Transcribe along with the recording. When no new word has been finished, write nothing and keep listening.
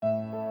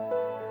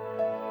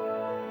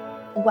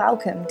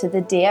Welcome to the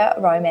Dear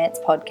Romance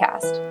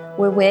podcast,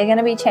 where we're going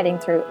to be chatting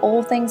through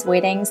all things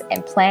weddings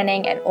and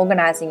planning and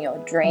organising your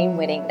dream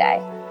wedding day.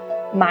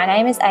 My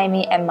name is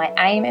Amy, and my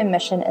aim and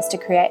mission is to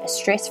create a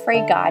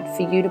stress-free guide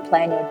for you to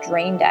plan your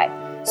dream day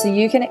so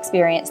you can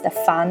experience the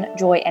fun,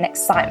 joy and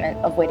excitement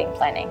of wedding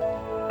planning.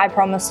 I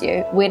promise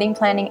you, wedding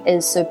planning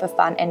is super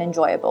fun and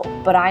enjoyable,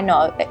 but I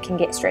know it can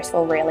get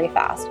stressful really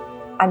fast.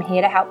 I'm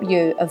here to help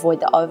you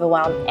avoid the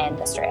overwhelm and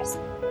the stress.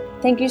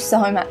 Thank you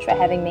so much for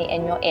having me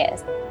in your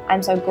ears.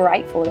 I'm so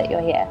grateful that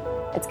you're here.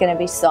 It's going to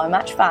be so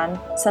much fun,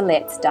 so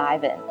let's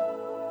dive in.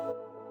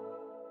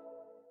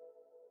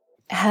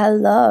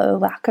 Hello,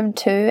 welcome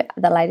to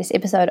the latest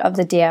episode of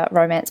the Dear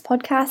Romance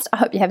podcast. I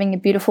hope you're having a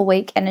beautiful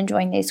week and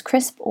enjoying these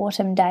crisp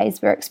autumn days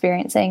we're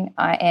experiencing.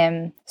 I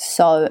am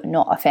so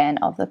not a fan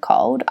of the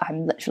cold.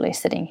 I'm literally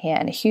sitting here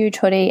in a huge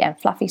hoodie and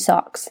fluffy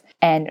socks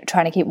and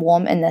trying to keep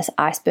warm in this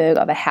iceberg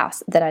of a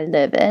house that I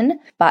live in.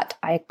 But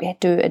I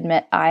do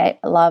admit I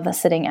love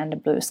sitting under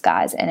blue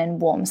skies and in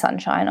warm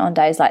sunshine on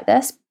days like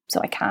this,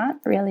 so I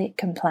can't really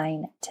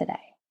complain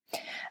today.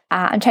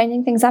 I'm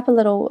changing things up a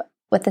little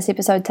with this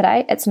episode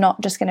today. It's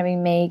not just going to be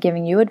me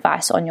giving you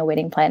advice on your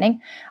wedding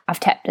planning. I've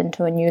tapped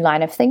into a new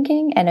line of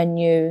thinking and a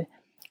new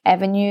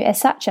avenue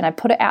as such, and I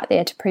put it out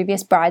there to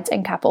previous brides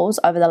and couples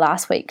over the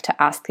last week to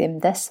ask them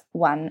this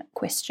one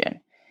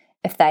question.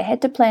 If they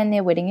had to plan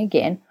their wedding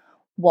again,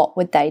 what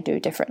would they do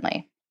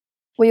differently?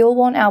 We all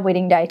want our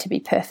wedding day to be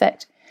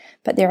perfect,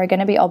 but there are going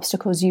to be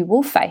obstacles you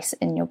will face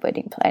in your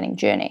wedding planning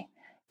journey.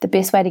 The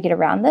best way to get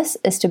around this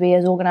is to be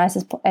as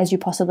organised as you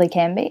possibly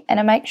can be and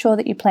to make sure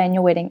that you plan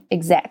your wedding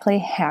exactly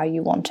how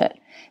you want it,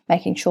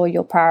 making sure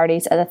your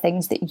priorities are the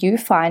things that you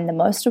find the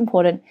most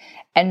important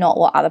and not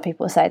what other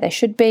people say they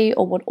should be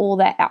or what all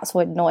that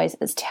outside noise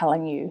is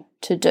telling you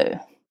to do.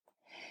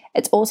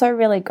 It's also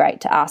really great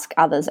to ask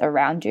others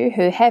around you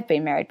who have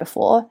been married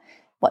before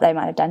what they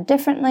might have done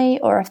differently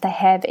or if they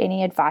have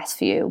any advice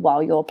for you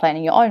while you're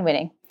planning your own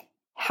wedding.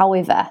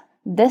 However,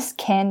 this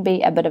can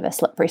be a bit of a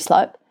slippery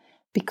slope,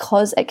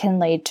 because it can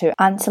lead to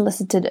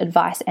unsolicited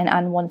advice and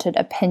unwanted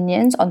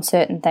opinions on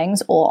certain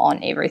things or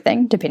on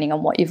everything, depending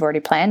on what you've already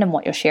planned and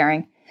what you're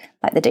sharing,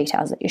 like the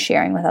details that you're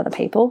sharing with other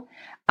people.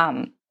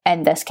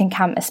 And this can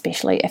come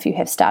especially if you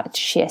have started to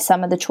share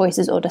some of the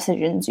choices or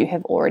decisions you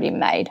have already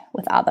made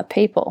with other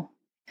people.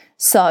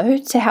 So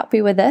to help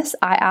you with this,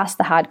 I asked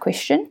the hard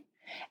question,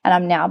 and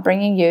I'm now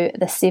bringing you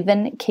the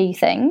 7 key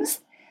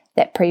things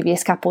that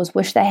previous couples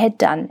wish they had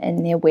done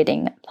in their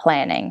wedding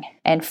planning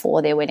and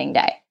for their wedding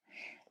day.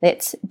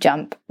 Let's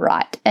jump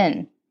right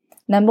in.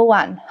 Number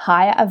 1,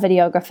 hire a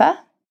videographer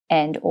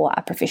and or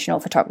a professional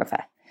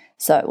photographer.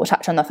 So we'll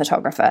touch on the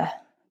photographer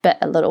bit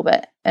a little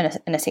bit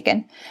in a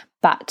second.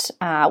 But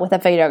with a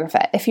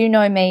videographer, if you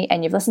know me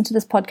and you've listened to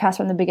this podcast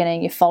from the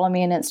beginning, you follow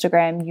me on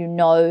Instagram, you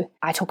know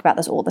I talk about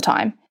this all the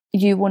time.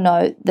 You will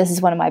know this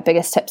is one of my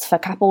biggest tips for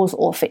couples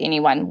or for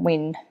anyone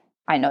when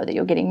I know that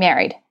you're getting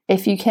married.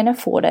 If you can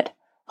afford it,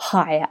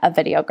 hire a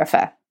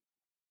videographer.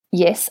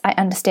 Yes, I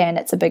understand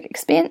it's a big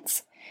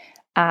expense.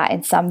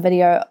 And some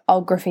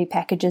videography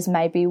packages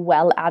may be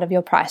well out of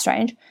your price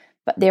range,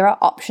 but there are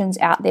options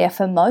out there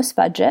for most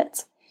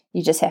budgets.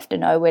 You just have to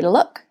know where to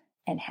look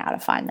and how to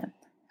find them.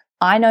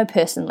 I know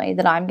personally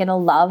that I'm going to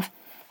love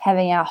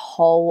having our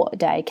whole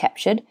day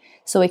captured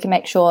so we can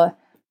make sure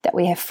that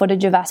we have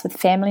footage of us with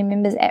family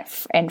members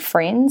and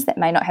friends that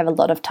may not have a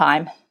lot of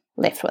time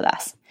left with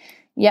us.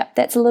 Yep,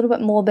 that's a little bit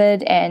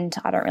morbid and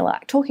I don't really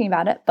like talking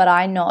about it, but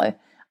I know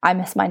I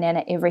miss my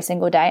Nana every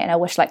single day and I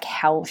wish like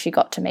hell she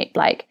got to meet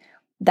Blake.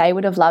 They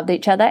would have loved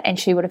each other and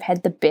she would have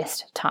had the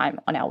best time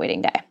on our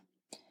wedding day.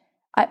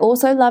 I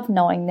also love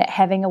knowing that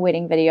having a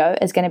wedding video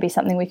is going to be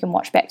something we can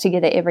watch back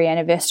together every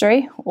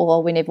anniversary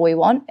or whenever we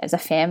want as a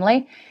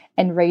family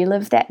and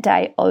relive that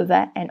day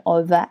over and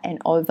over and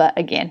over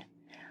again.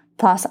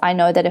 Plus, I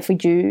know that if we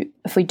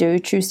do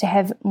choose to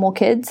have more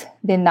kids,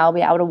 then they'll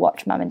be able to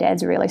watch Mum and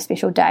Dad's really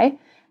special day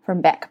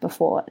from back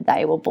before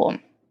they were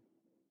born.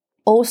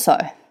 Also,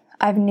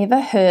 I've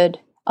never heard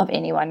of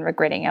anyone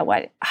regretting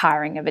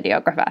hiring a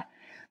videographer.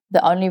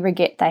 The only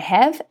regret they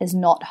have is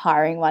not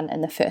hiring one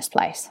in the first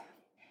place.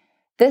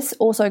 This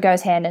also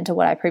goes hand into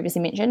what I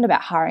previously mentioned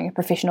about hiring a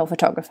professional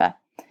photographer.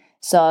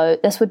 So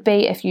this would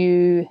be if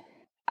you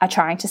are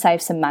trying to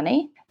save some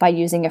money by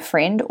using a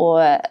friend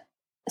or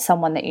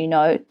someone that you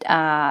know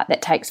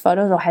that takes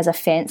photos or has a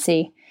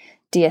fancy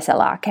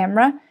DSLR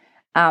camera.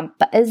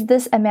 But is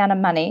this amount of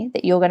money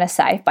that you're going to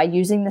save by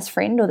using this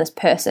friend or this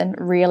person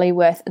really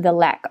worth the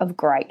lack of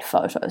great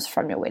photos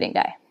from your wedding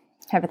day?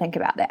 Have a think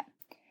about that.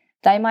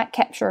 They might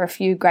capture a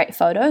few great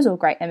photos or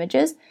great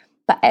images,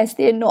 but as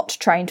they're not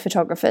trained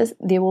photographers,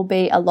 there will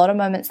be a lot of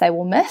moments they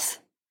will miss.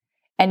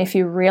 And if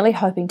you're really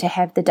hoping to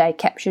have the day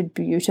captured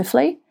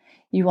beautifully,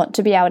 you want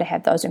to be able to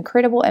have those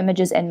incredible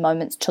images and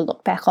moments to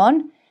look back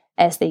on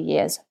as the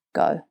years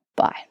go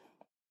by.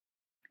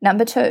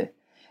 Number 2,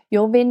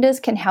 your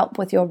vendors can help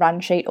with your run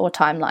sheet or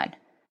timeline.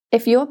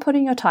 If you're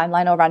putting your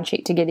timeline or run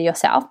sheet together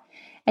yourself,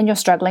 and you're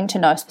struggling to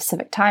know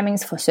specific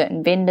timings for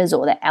certain vendors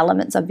or the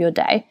elements of your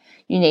day,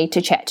 you need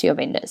to chat to your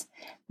vendors.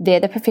 They're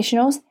the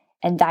professionals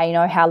and they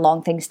know how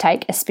long things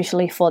take,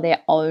 especially for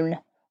their own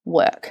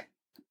work.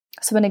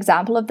 So an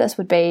example of this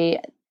would be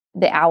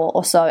the hour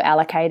or so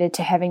allocated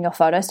to having your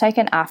photos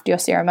taken after your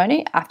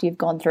ceremony, after you've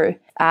gone through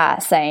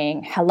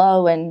saying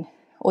hello, and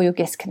all your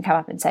guests can come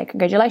up and say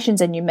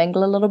congratulations, and you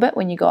mingle a little bit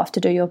when you go off to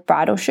do your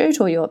bridal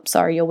shoot or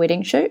your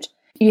wedding shoot.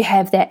 You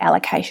have that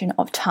allocation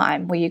of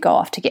time where you go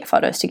off to get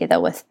photos together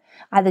with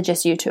either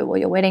just you two or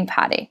your wedding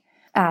party.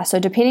 So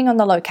depending on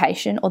the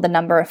location or the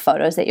number of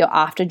photos that you're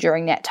after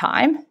during that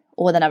time,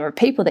 or the number of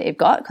people that you've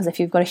got, because if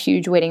you've got a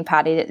huge wedding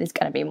party, there's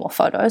going to be more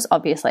photos,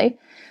 obviously,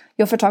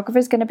 your photographer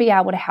is going to be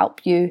able to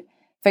help you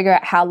figure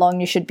out how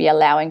long you should be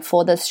allowing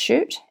for this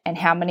shoot and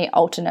how many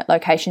alternate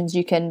locations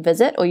you can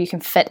visit or you can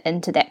fit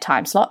into that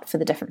time slot for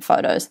the different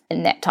photos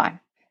in that time.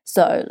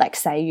 So like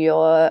say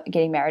you're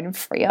getting married in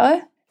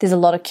Frio, there's a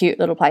lot of cute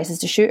little places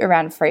to shoot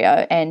around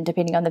Frio, and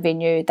depending on the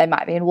venue, they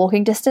might be in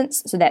walking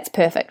distance, so that's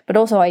perfect. But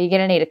also you're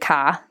going to need a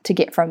car to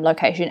get from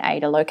location A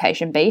to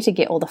location B to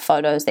get all the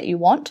photos that you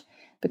want,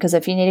 because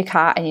if you need a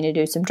car and you need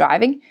to do some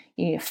driving,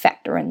 you need to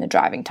factor in the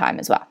driving time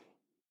as well.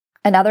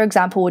 Another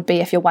example would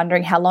be if you're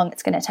wondering how long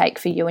it's going to take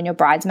for you and your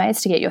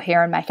bridesmaids to get your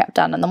hair and makeup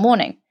done in the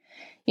morning.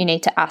 You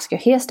need to ask your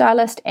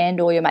hairstylist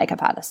and or your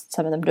makeup artist.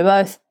 Some of them do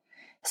both.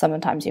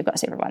 Sometimes you've got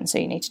several ones, so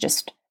you need to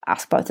just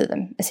ask both of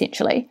them,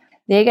 essentially.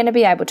 They're going to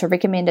be able to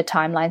recommend a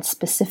timeline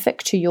specific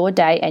to your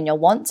day and your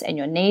wants and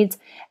your needs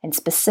and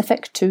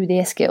specific to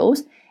their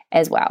skills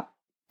as well.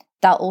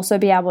 They'll also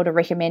be able to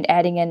recommend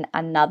adding in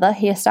another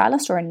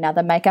hairstylist or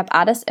another makeup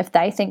artist if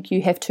they think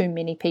you have too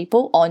many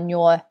people on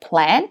your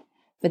plan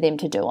for them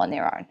to do on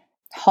their own.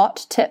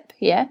 Hot tip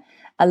here,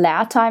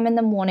 allow time in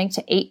the morning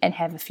to eat and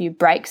have a few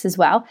breaks as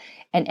well,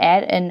 and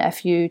add in a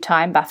few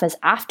time buffers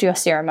after your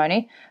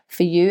ceremony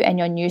for you and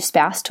your new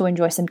spouse to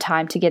enjoy some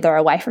time together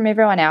away from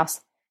everyone else,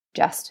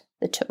 just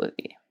the two of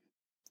you.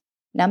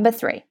 Number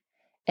 3,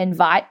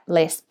 invite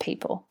less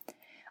people.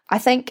 I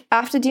think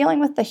after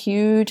dealing with the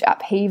huge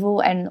upheaval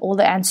and all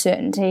the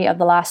uncertainty of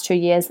the last 2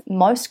 years,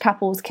 most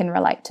couples can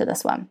relate to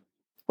this one.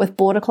 With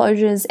border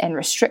closures and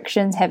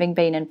restrictions having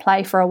been in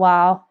play for a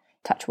while,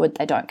 touch wood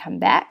they don't come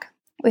back,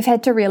 we've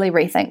had to really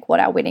rethink what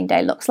our wedding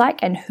day looks like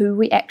and who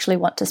we actually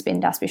want to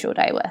spend our special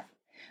day with.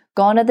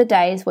 Gone are the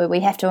days where we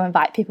have to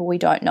invite people we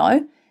don't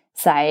know,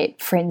 say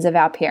friends of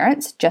our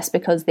parents, just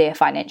because they're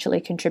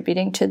financially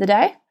contributing to the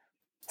day.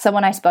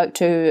 Someone I spoke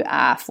to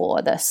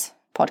for this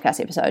podcast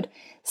episode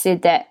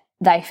said that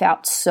they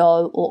felt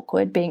so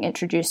awkward being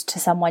introduced to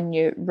someone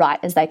new right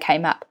as they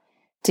came up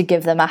to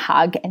give them a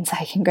hug and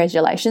say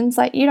congratulations.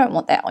 Like, you don't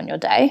want that on your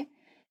day.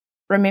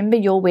 Remember,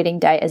 your wedding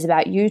day is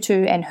about you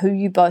two and who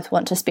you both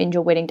want to spend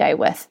your wedding day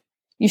with.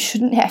 You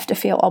shouldn't have to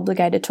feel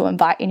obligated to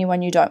invite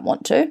anyone you don't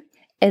want to.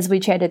 As we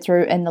chatted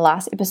through in the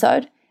last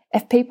episode,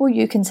 if people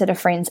you consider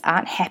friends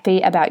aren't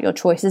happy about your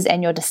choices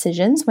and your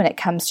decisions when it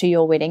comes to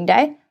your wedding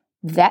day,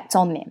 that's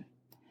on them.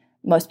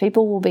 Most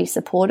people will be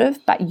supportive,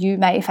 but you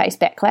may face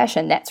backlash,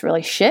 and that's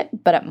really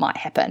shit, but it might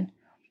happen.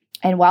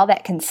 And while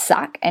that can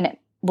suck and it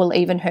will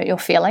even hurt your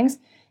feelings,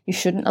 you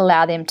shouldn't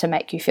allow them to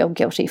make you feel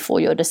guilty for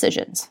your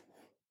decisions.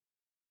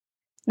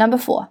 Number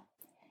 4,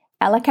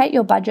 allocate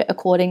your budget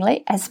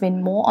accordingly and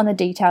spend more on the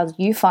details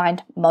you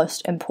find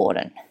most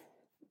important.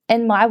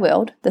 In my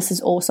world, this is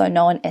also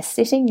known as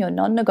setting your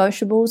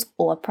non-negotiables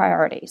or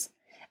priorities.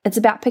 It's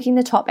about picking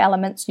the top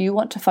elements you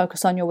want to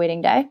focus on your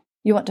wedding day.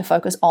 You want to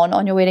focus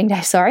on your wedding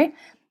day,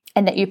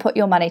 and that you put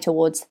your money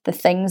towards the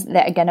things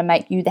that are going to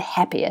make you the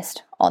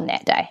happiest on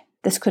that day.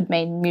 This could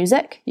mean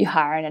music. You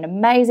hire an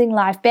amazing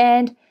live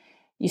band,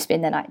 you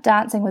spend the night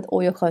dancing with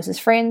all your closest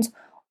friends,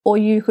 or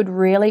you could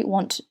really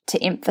want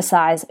to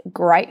emphasize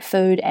great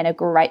food and a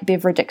great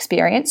beverage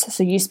experience,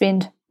 so you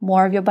spend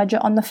more of your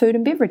budget on the food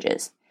and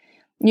beverages.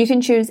 You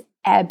can choose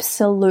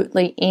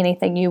absolutely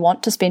anything you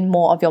want to spend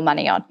more of your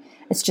money on.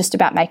 It's just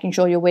about making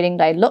sure your wedding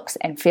day looks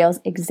and feels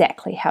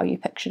exactly how you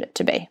pictured it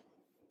to be.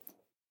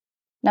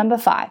 Number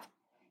 5,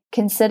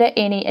 consider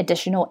any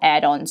additional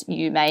add-ons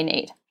you may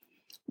need.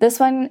 This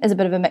one is a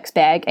bit of a mixed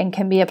bag and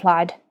can be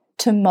applied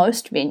to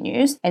most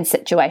venues and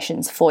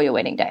situations for your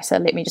wedding day. So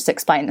let me just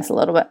explain this a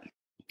little bit.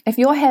 If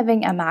you're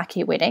having a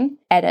marquee wedding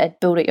at a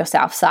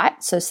build-it-yourself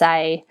site, so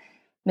say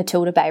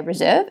Matilda Bay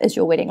Reserve is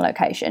your wedding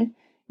location,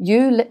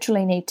 you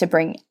literally need to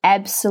bring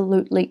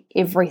absolutely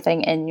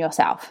everything in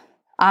yourself.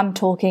 I'm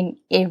talking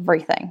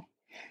everything,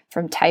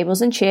 from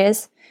tables and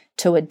chairs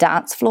to a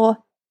dance floor,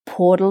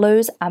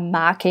 portaloos, a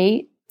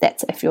marquee,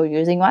 that's if you're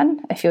using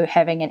one. If you're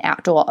having an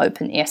outdoor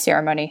open air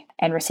ceremony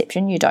and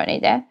reception, you don't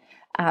need that.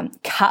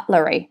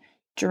 Cutlery,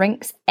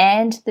 drinks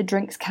and the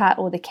drinks cart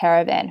or the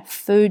caravan,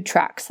 food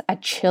trucks, a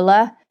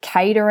chiller,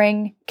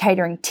 catering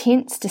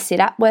tents to set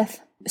up with,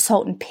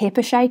 salt and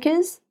pepper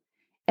shakers,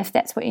 if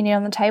that's what you need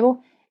on the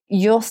table.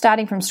 You're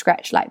starting from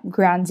scratch, like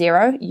ground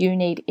zero, you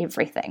need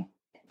everything.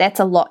 That's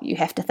a lot you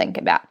have to think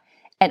about.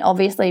 And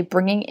obviously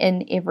bringing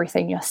in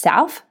everything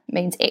yourself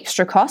means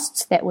extra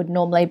costs that would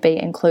normally be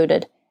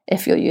included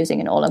if you're using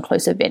an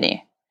all-inclusive venue,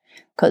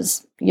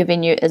 because your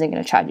venue isn't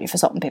going to charge you for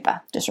salt and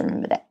pepper. Just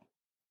remember that.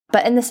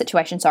 But in this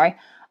situation,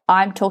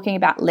 I'm talking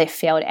about left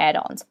field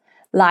add-ons.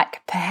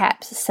 like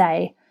perhaps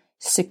say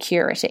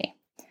security.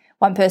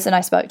 One person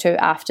I spoke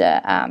to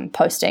after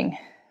posting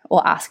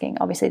or asking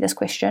obviously this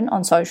question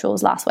on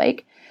socials last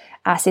week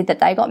said that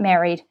they got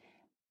married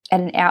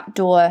at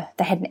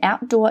they had an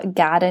outdoor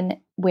garden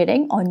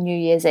wedding on New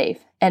Year's Eve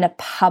in a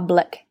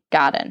public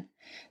garden.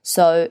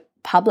 So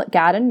public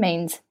garden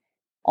means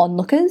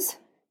onlookers,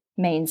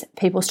 means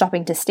people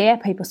stopping to stare,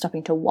 people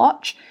stopping to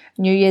watch.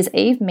 New Year's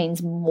Eve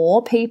means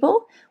more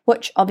people,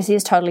 which obviously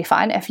is totally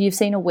fine. If you've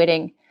seen a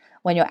wedding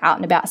when you're out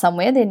and about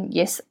somewhere, then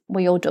yes,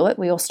 we all do it.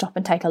 We all stop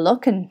and take a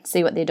look and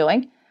see what they're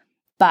doing.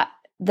 But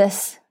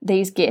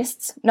these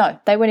guests, no,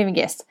 they weren't even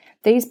guests.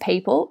 These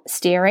people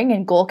staring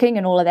and gawking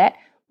and all of that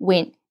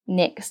went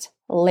next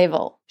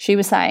level. She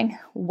was saying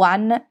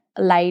one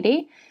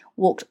lady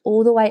walked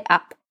all the way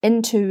up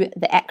into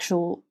the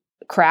actual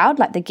crowd,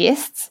 like the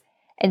guests,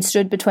 and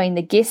stood between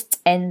the guests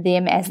and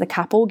them as the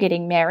couple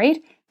getting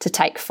married to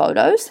take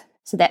photos.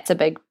 So that's a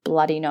big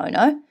bloody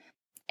no-no.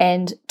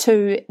 And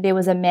 2, there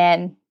was a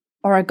man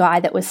or a guy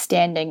that was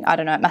standing, I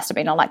don't know, it must have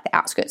been on like the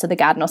outskirts of the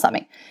garden or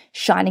something,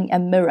 shining a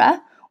mirror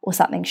or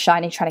something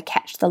shiny, trying to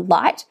catch the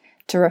light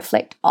to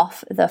reflect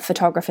off the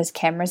photographer's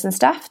cameras and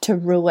stuff to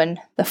ruin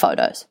the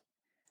photos.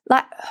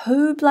 Like,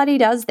 who bloody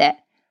does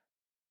that?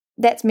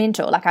 That's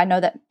mental. Like, I know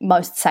that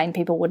most sane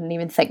people wouldn't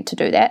even think to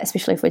do that,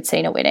 especially if we'd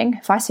seen a wedding.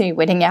 If I see a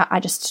wedding out, I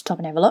just stop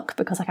and have a look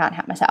because I can't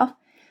help myself.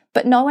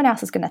 But no one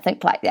else is going to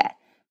think like that.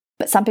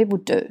 But some people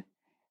do.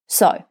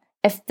 So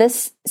if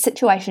this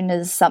situation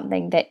is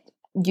something that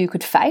you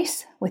could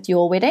face with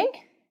your wedding,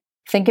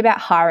 think about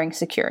hiring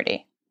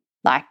security.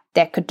 Like,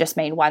 that could just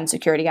mean one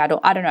security guard, or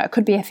I don't know, it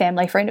could be a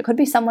family friend, it could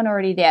be someone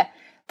already there.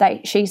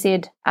 She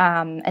said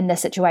in this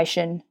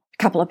situation,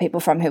 a couple of people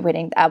from her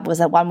wedding,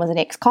 one was an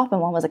ex-cop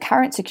and one was a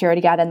current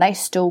security guard, and they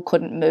still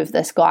couldn't move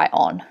this guy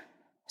on.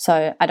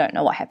 So I don't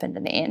know what happened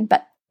in the end,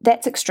 but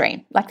that's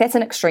extreme. Like, that's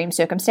an extreme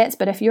circumstance.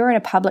 But if you're in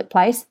a public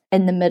place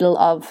in the middle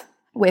of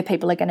where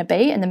people are going to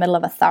be, in the middle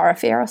of a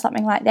thoroughfare or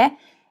something like that,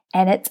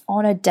 and it's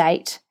on a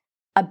date,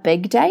 a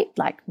big date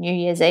like New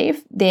Year's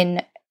Eve,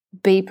 then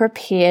be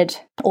prepared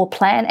or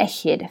plan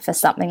ahead for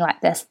something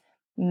like this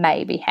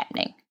may be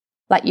happening.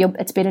 Like,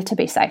 it's better to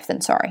be safe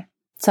than sorry.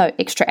 So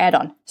extra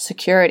add-on,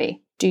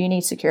 security. Do you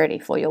need security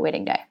for your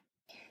wedding day?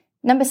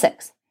 Number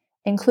 6,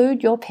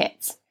 include your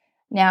pets.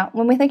 Now,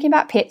 when we're thinking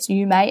about pets,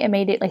 you may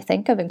immediately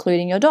think of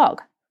including your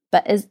dog,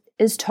 but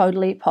is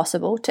totally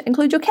possible to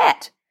include your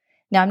cat.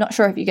 Now, I'm not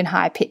sure if you can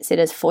hire pet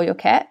sitters for your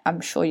cat.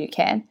 I'm sure you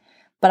can,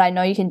 but I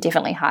know you can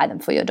definitely hire them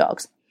for your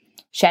dogs.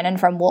 Shannon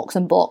from Walks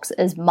and Balks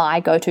is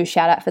my go-to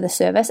shout out for the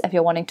service if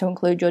you're wanting to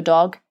include your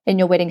dog in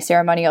your wedding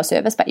ceremony or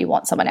service, but you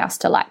want someone else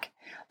to like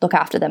look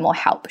after them or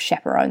help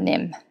chaperone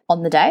them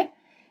on the day.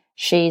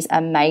 She's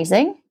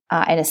amazing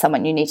and is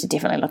someone you need to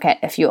definitely look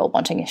at if you're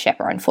wanting a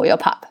chaperone for your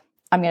pup.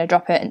 I'm going to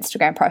drop her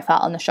Instagram profile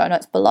on the show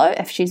notes below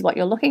if she's what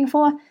you're looking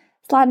for.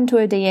 Slide into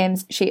her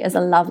DMs. She is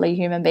a lovely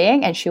human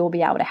being and she will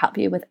be able to help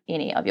you with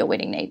any of your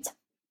wedding needs.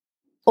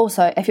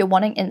 Also, if you're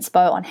wanting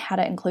inspo on how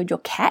to include your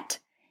cat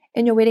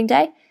in your wedding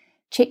day,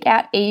 check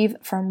out Eve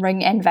from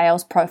Ring and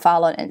Veil's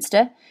profile on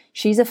Insta.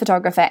 She's a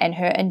photographer and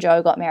her and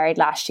Joe got married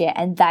last year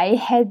and they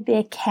had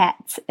their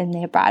cats in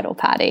their bridal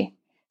party.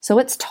 So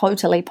it's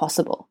totally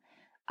possible.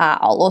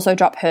 I'll also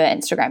drop her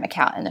Instagram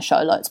account in the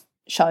show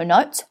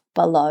notes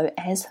below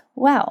as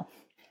well.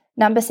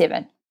 Number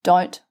 7,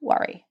 don't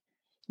worry.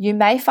 You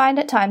may find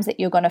at times that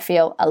you're going to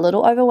feel a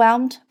little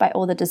overwhelmed by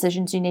all the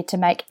decisions you need to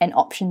make and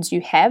options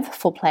you have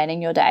for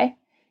planning your day.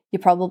 You're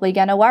probably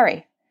going to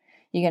worry.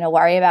 You're going to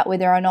worry about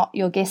whether or not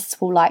your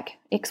guests will like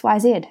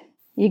XYZ.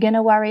 You're going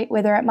to worry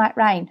whether it might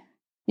rain.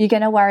 You're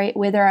going to worry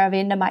whether a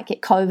vendor might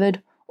get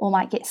COVID or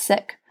might get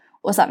sick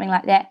or something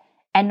like that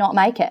and not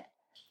make it.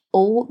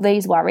 All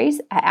these worries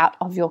are out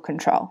of your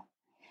control.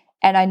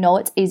 And I know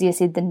it's easier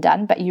said than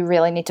done, but you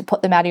really need to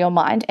put them out of your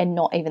mind and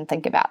not even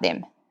think about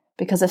them.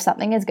 Because if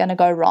something is going to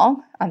go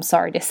wrong, I'm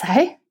sorry to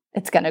say,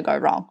 it's going to go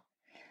wrong.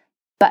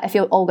 But if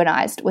you're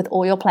organized with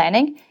all your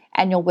planning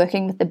and you're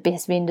working with the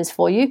best vendors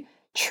for you,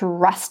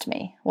 trust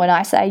me when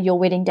I say your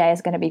wedding day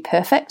is going to be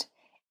perfect,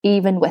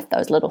 even with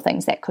those little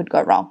things that could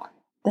go wrong.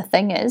 The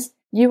thing is,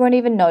 you won't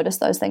even notice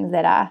those things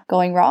that are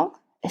going wrong,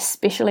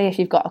 especially if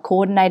you've got a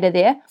coordinator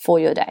there for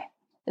your day.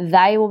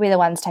 They will be the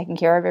ones taking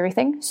care of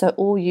everything, so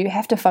all you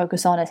have to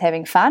focus on is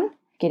having fun,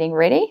 getting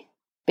ready,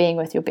 being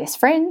with your best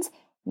friends,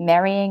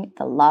 marrying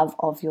the love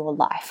of your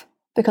life.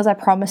 Because I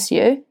promise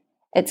you,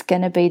 it's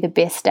going to be the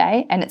best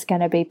day and it's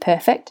going to be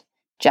perfect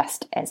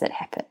just as it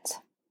happens.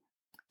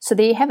 So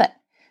there you have it.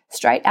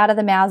 Straight out of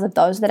the mouths of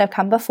those that have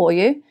come before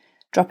you,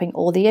 dropping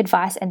all the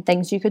advice and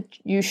things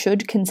you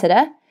should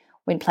consider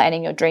when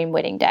planning your dream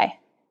wedding day.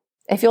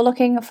 If you're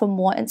looking for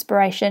more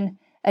inspiration,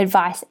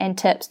 advice, and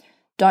tips,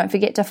 don't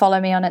forget to follow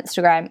me on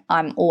Instagram.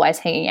 I'm always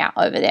hanging out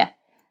over there.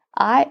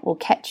 I will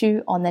catch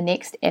you on the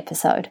next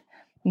episode.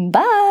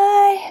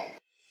 Bye!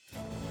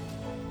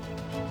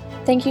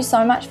 Thank you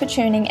so much for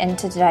tuning in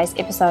to today's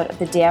episode of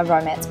the Dear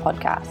Romance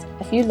podcast.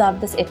 If you love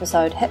this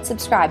episode, hit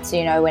subscribe so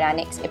you know when our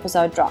next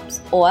episode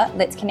drops, or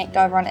let's connect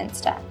over on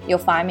Insta. You'll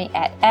find me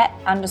at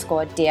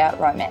 @_Dear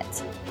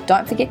Romance.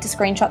 Don't forget to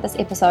screenshot this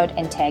episode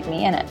and tag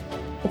me in it.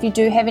 If you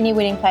do have any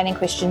wedding planning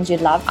questions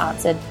you'd love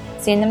answered,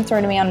 send them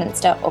through to me on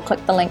Insta or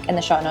click the link in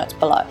the show notes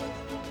below.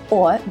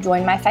 Or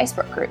join my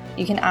Facebook group.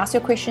 You can ask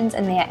your questions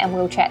in there and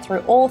we'll chat through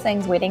all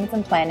things weddings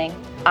and planning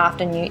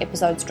after new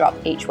episodes drop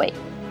each week.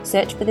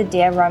 Search for the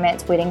Dear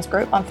Romance Weddings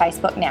group on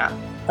Facebook now.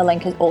 The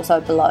link is also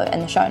below in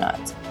the show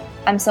notes.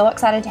 I'm so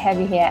excited to have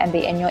you here and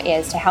be in your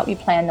ears to help you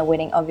plan the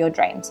wedding of your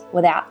dreams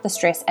without the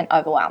stress and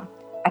overwhelm.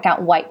 I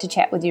can't wait to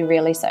chat with you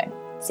really soon.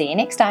 See you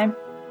next time.